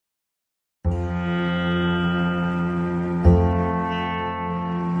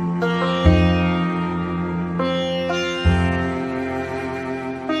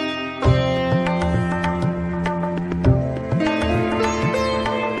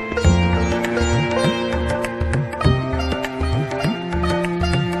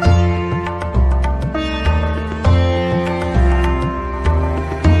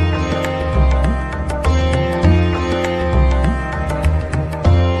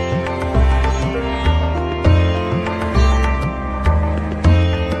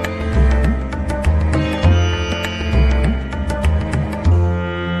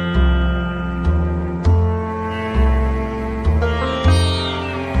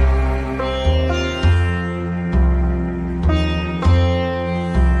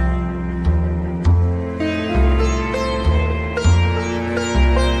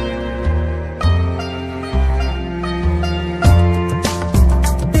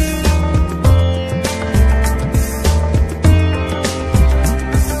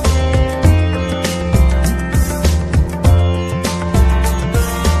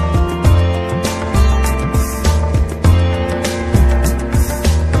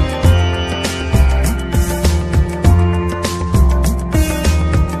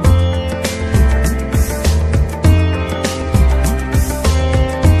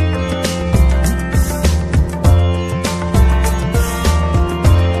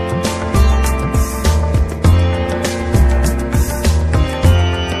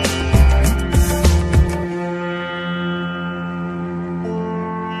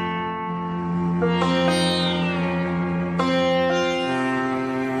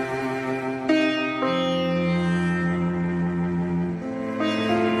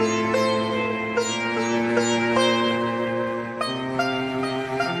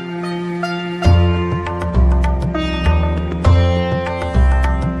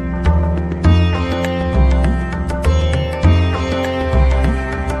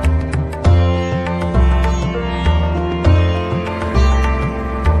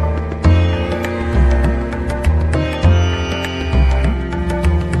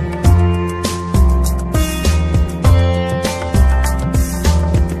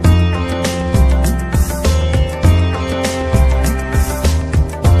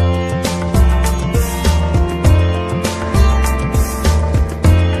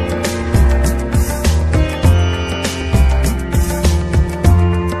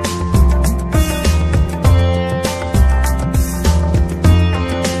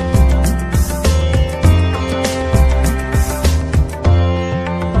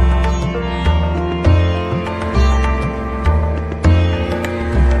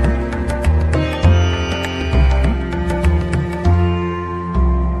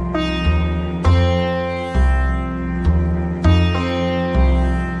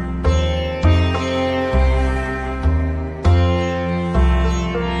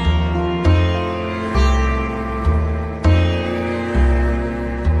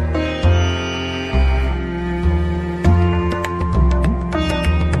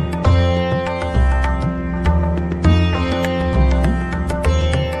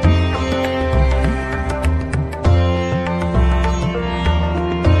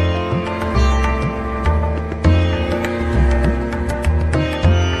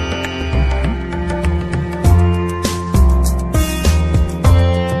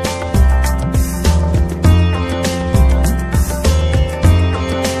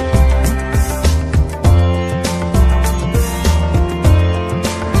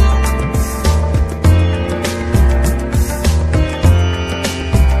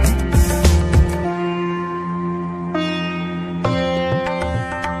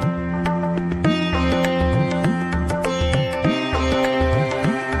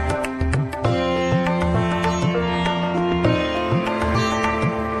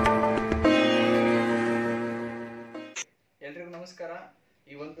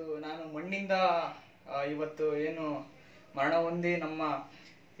ಕಾಯಿಲೆಯಿಂದ ಇವತ್ತು ಏನು ಮರಣ ಹೊಂದಿ ನಮ್ಮ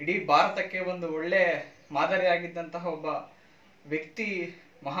ಇಡೀ ಭಾರತಕ್ಕೆ ಒಂದು ಒಳ್ಳೆ ಮಾದರಿಯಾಗಿದ್ದಂತಹ ಒಬ್ಬ ವ್ಯಕ್ತಿ,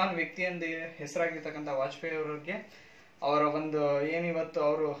 ಮಹಾನ್ ವ್ಯಕ್ತಿ ಎಂದು ಹೆಸರಾಗಿರ್ತಕ್ಕಂಥ ವಾಜಪೇಯಿ ಅವರಿಗೆ ಅವರ ಒಂದು ಏನಿವತ್ತು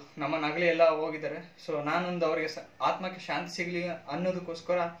ಅವರು ನಮ್ಮ ನಗಲಿ ಎಲ್ಲ ಹೋಗಿದ್ದಾರೆ. ಸೊ ನಾನೊಂದು ಅವರಿಗೆ ಆತ್ಮಕ್ಕೆ ಶಾಂತಿ ಸಿಗಲಿ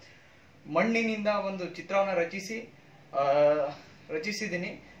ಅನ್ನೋದಕ್ಕೋಸ್ಕರ ಮಣ್ಣಿನಿಂದ ಒಂದು ಚಿತ್ರವನ್ನು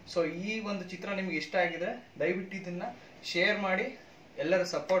ರಚಿಸಿದ್ದೀನಿ. ಸೊ ಈ ಒಂದು ಚಿತ್ರ ನಿಮ್ಗೆ ಇಷ್ಟ ಆಗಿದೆ, ದಯವಿಟ್ಟು ಇದನ್ನ ಶೇರ್ ಮಾಡಿ, ಎಲ್ಲರೂ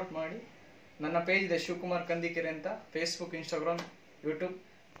ಸಪೋರ್ಟ್ ಮಾಡಿ. ನನ್ನ ಪೇಜ್ ಇದೆ ಶಿವಕುಮಾರ್ ಕandikere ಅಂತ, ಫೇಸ್ಬುಕ್, ಇನ್ಸ್ಟಾಗ್ರಾಮ್, ಯೂಟ್ಯೂಬ್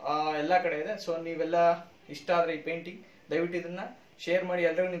ಎಲ್ಲ ಕಡೆ ಇದೆ. ಸೊ ನೀವೆಲ್ಲ ಇಷ್ಟ ಆದರೆ ಈ ಪೇಂಟಿಂಗ್ ದಯವಿಟ್ಟು ಇದನ್ನ ಶೇರ್ ಮಾಡಿ,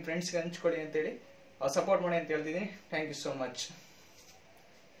 ಎಲ್ಲರಿಗೂ ನಿಮ್ಮ ಫ್ರೆಂಡ್ಸ್ಗೆ ಹಂಚ್ಕೊಳ್ಳಿ ಅಂತೇಳಿ ಸಪೋರ್ಟ್ ಮಾಡಿ ಅಂತ ಹೇಳ್ತಿದ್ದೀನಿ. Thank you so much.